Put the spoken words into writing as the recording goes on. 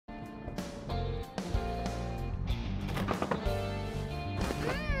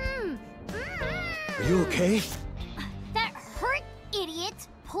you okay? That hurt, idiot!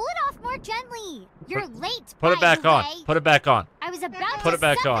 Pull it off more gently. You're late. Put it back on. Put it back on. I was about Put to it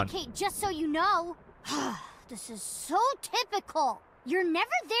back suffocate, on. just so you know. This is so typical. You're never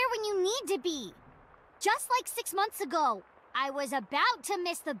there when you need to be. Just like 6 months ago, I was about to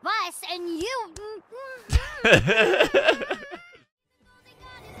miss the bus, and you.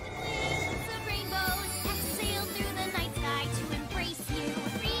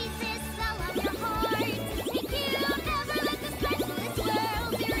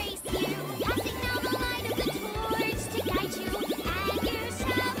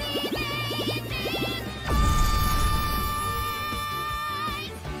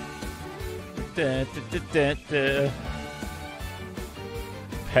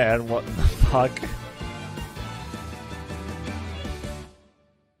 Pan, what the fuck?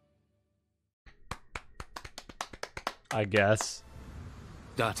 I guess.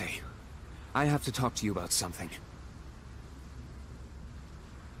 Date, I have to talk to you about something.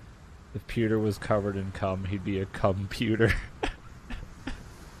 If pewter was covered in cum, he'd be a computer.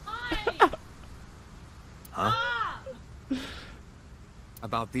 Huh?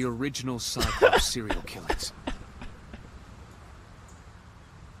 About the original Cyclops serial killings.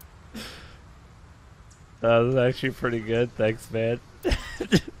 That was actually pretty good. Thanks, man.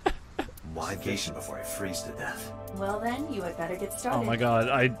 Why vacation before I freeze to death? Well then, you had better get started. Oh my god,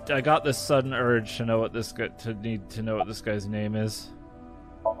 I got this sudden urge to know what this guy need to know what this guy's name is.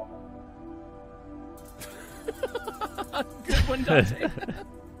 Good one, Dante.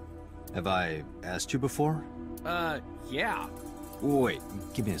 Have I asked you before? Yeah. Wait,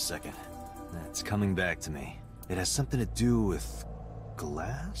 give me a second. It's coming back to me. It has something to do with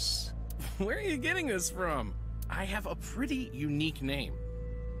glass? Where are you getting this from? I have a pretty unique name.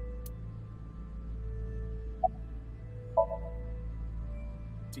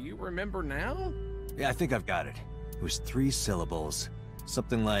 Do you remember now? Yeah, I think I've got it. It was 3 syllables.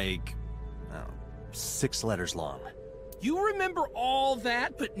 Something like, 6 letters long. You remember all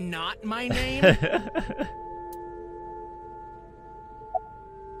that, but not my name?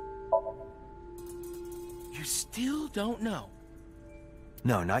 You still don't know?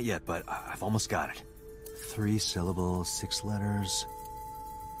 No, not yet, but I've almost got it. 3 syllables, 6 letters.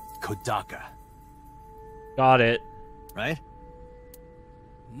 Kodaka. Got it. Right?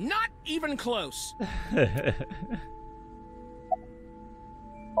 Not even close.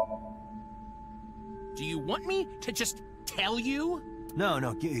 Do you want me to just tell you? No,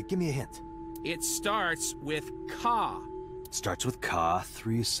 give me a hint. It starts with Ka. Starts with Ka,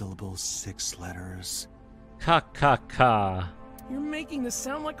 3 syllables, 6 letters. Ka ka ka. You're making this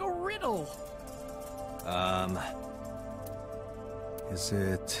sound like a riddle. Is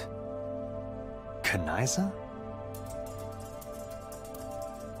it Kanaiza?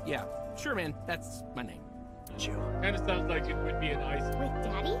 Yeah, sure, man. That's my name. Kind of sounds like it would be an ice With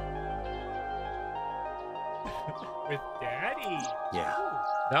Daddy? with Daddy. Yeah.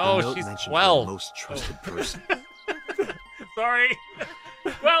 No, The note she's mentioned 12. the most trusted person. Sorry.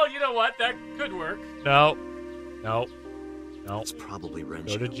 Well, you know what? That could work. No. No. No. It's probably Renji.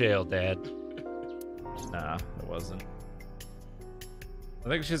 Go to jail, Dad. Nah, it wasn't. I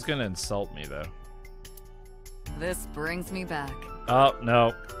think she's gonna insult me, though. This brings me back. Oh,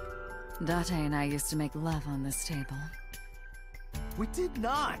 no. Date and I used to make love on this table. We did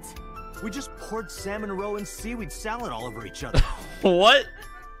not. We just poured salmon roe and seaweed salad all over each other. What?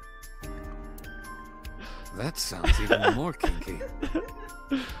 That sounds even more kinky.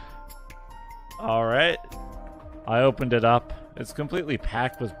 Alright. I opened it up. It's completely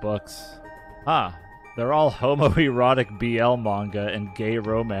packed with books. Ah, they're all homoerotic BL manga and gay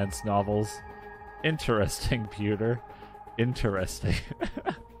romance novels. Interesting, pewter. Interesting.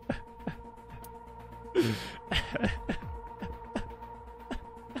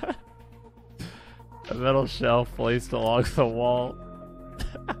 A metal shelf placed along the wall.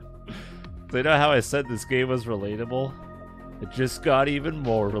 Do you know how I said this game was relatable? It just got even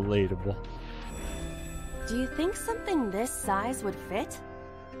more relatable. Do you think something this size would fit?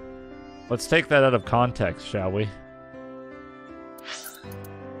 Let's take that out of context, shall we?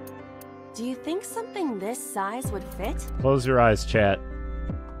 Do you think something this size would fit? Close your eyes, chat.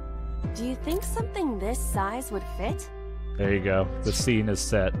 Do you think something this size would fit? There you go. The scene is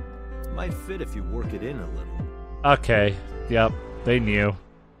set. Might fit if you work it in a little. Okay. Yep. They knew.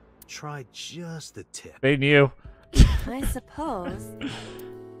 Try just the tip. They knew. I suppose.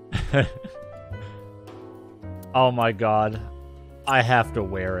 Oh my god. I have to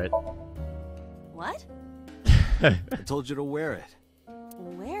wear it. What? I told you to wear it.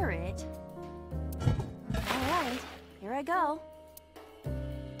 Wear it? Alright, here I go.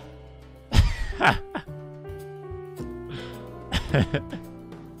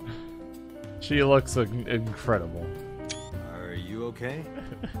 She looks incredible. Are you okay?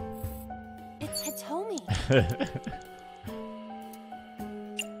 It's Hitomi.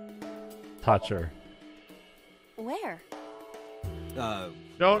 Touch her. Where?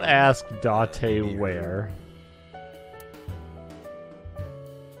 Don't ask Date where.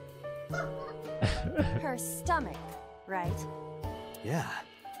 Her stomach, right? Yeah.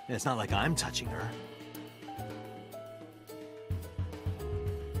 It's not like I'm touching her.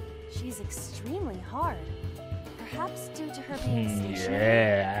 She's extremely hard. Perhaps due to her being stationary.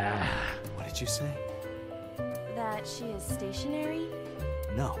 Yeah. What did you say? That she is stationary?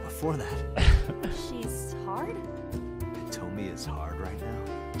 No, before that. She's hard? Hitomi is hard right now.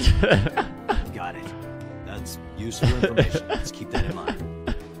 Got it. That's useful information. Let's keep that in mind.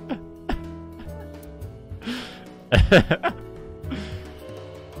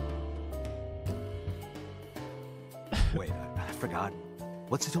 Wait, I forgot.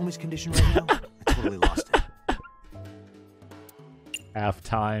 What's Hitomi's condition right now? I totally lost it.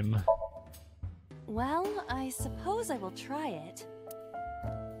 Halftime. Well, I suppose I will try it.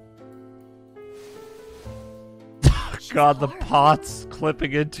 God, the hard. pots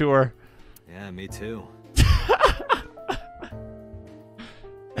clipping into her. Yeah, me too.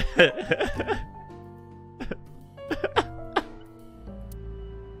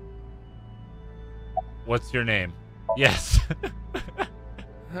 What's your name? Yes.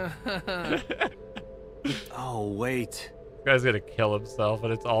 Oh, wait. This guy's gonna kill himself,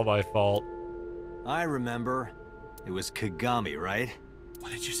 and it's all my fault. I remember. It was Kagami, right?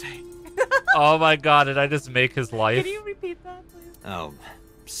 What did you say? Oh my god, did I just make his life? Can you repeat that, please? Oh,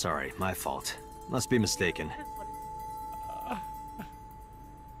 sorry. My fault. Must be mistaken.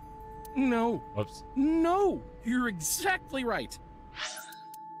 No. Whoops. No. You're exactly right.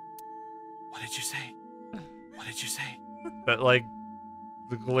 What did you say? What did you say? But like,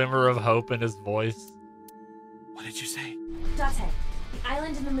 the glimmer of hope in his voice. What did you say? Date, the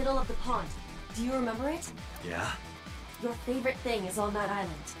island in the middle of the pond. Do you remember it? Yeah? Your favorite thing is on that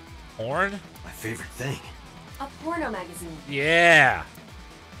island. Porn? My favorite thing. A porno magazine. Yeah.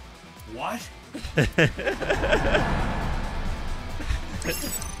 What?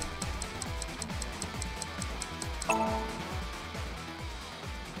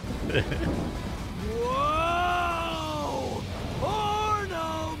 Whoa!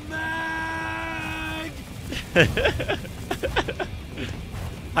 Porno mag!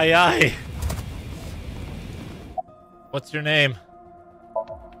 Aye. What's your name?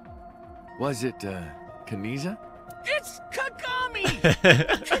 Was it, Kaniza? It's Kagami!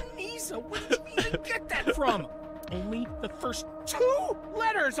 Kanisa, where did you even get that from? Only the first 2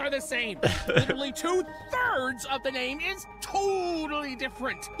 letters are the same. Literally 2/3 of the name is totally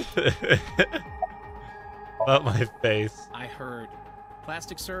different. Not my face. I heard.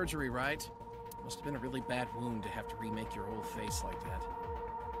 Plastic surgery, right? Must have been a really bad wound to have to remake your whole face like that.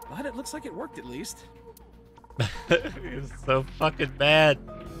 But it looks like it worked at least. He's so fucking mad.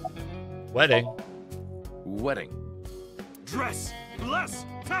 Wedding. Wedding. Dress! Bless!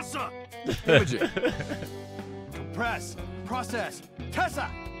 Tessa! Imaging. Compress! Process! Tessa!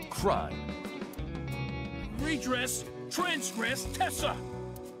 Crime. Redress, transgress, Tessa!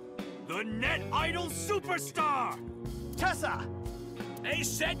 The net idol superstar! Tessa! A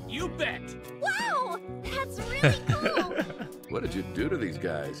set, you bet! Wow! That's really cool! What did you do to these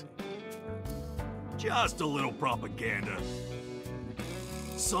guys? Just a little propaganda.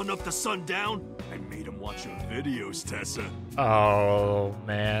 Sun up to sundown, I made him watch your videos, Tessa. Oh,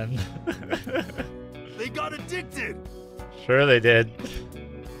 man. They got addicted! Sure they did.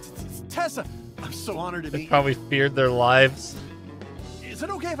 Tessa, I'm so honored to They meet probably feared their lives. you. Is it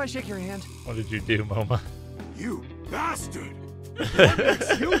okay if I shake your hand? What did you do, Moma? You bastard! What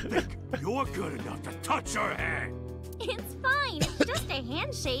makes you think you're good enough to touch her hand? It's fine. It's just a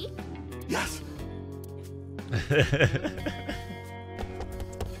handshake. Yes.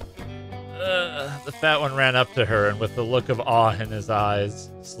 The fat one ran up to her and with a look of awe in his eyes,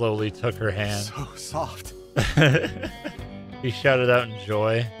 slowly took her hand. So soft. He shouted out in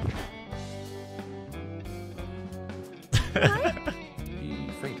joy. He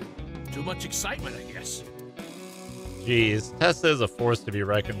fainted. Too much excitement, I guess. Jeez, Tessa is a force to be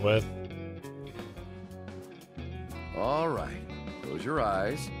reckoned with. All right. Close your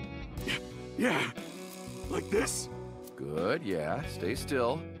eyes. Yeah. Like this? Good, yeah. Stay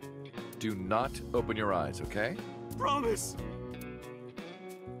still. Do not open your eyes, okay? Promise!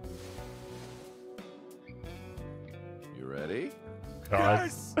 You ready? God.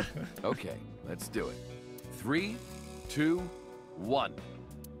 Yes! Okay, let's do it. 3, 2, 1.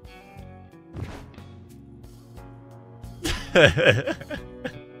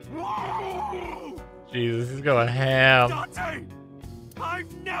 Jesus, he's going ham. Dante!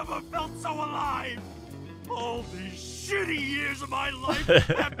 I've never felt so alive! All these shitty years of my life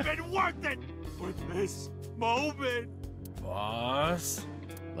have been worth it for this moment! Boss?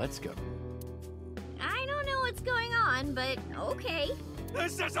 Let's go. I don't know what's going on, but okay.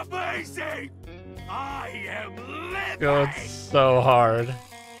 This is amazing! I am living! Going so hard.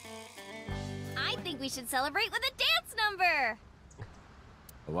 I think we should celebrate with a dance number.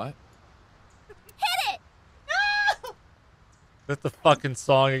 What? Hit it! No! That's the fucking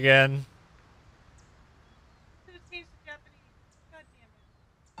song again.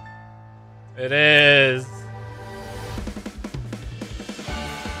 It is.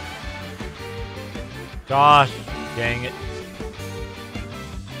 Gosh, dang it.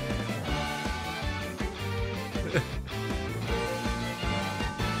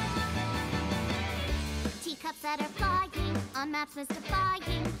 Teacups that are flying, on maps mystifying.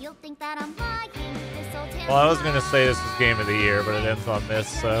 You'll think that I'm lying. This old tale Well, I was gonna say this was game of the year, but it ends on this,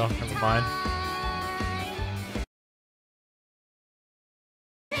 so never mind.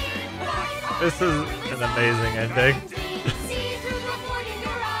 This is an amazing ending.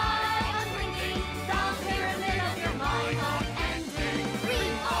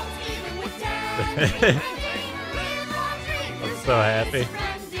 I'm so happy.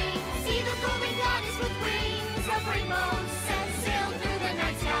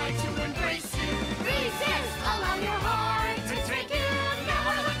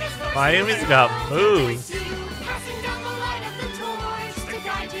 Miami's got moves.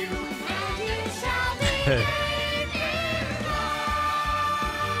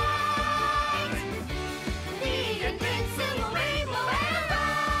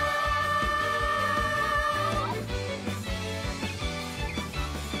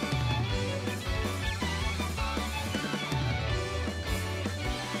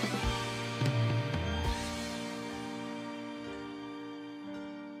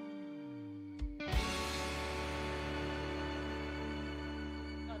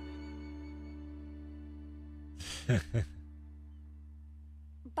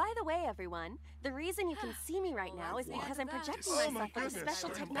 By the way, everyone, the reason you can see me right now is because I'm projecting myself with a special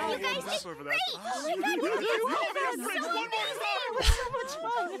technology. You guys did great! Oh my god, you did so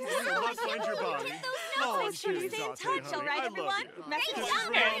Let's find your body. Oh, make sure to stay in touch, all right, everyone? Great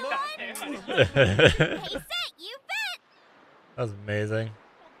job, everyone! Hey, Set, you bet! That was amazing. Who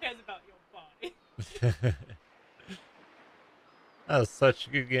cares about your body? That was such a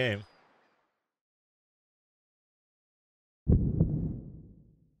good game.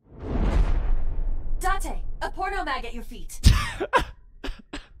 Date, a porno mag at your feet.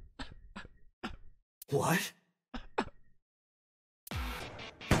 What?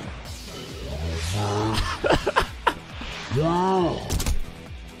 Wow.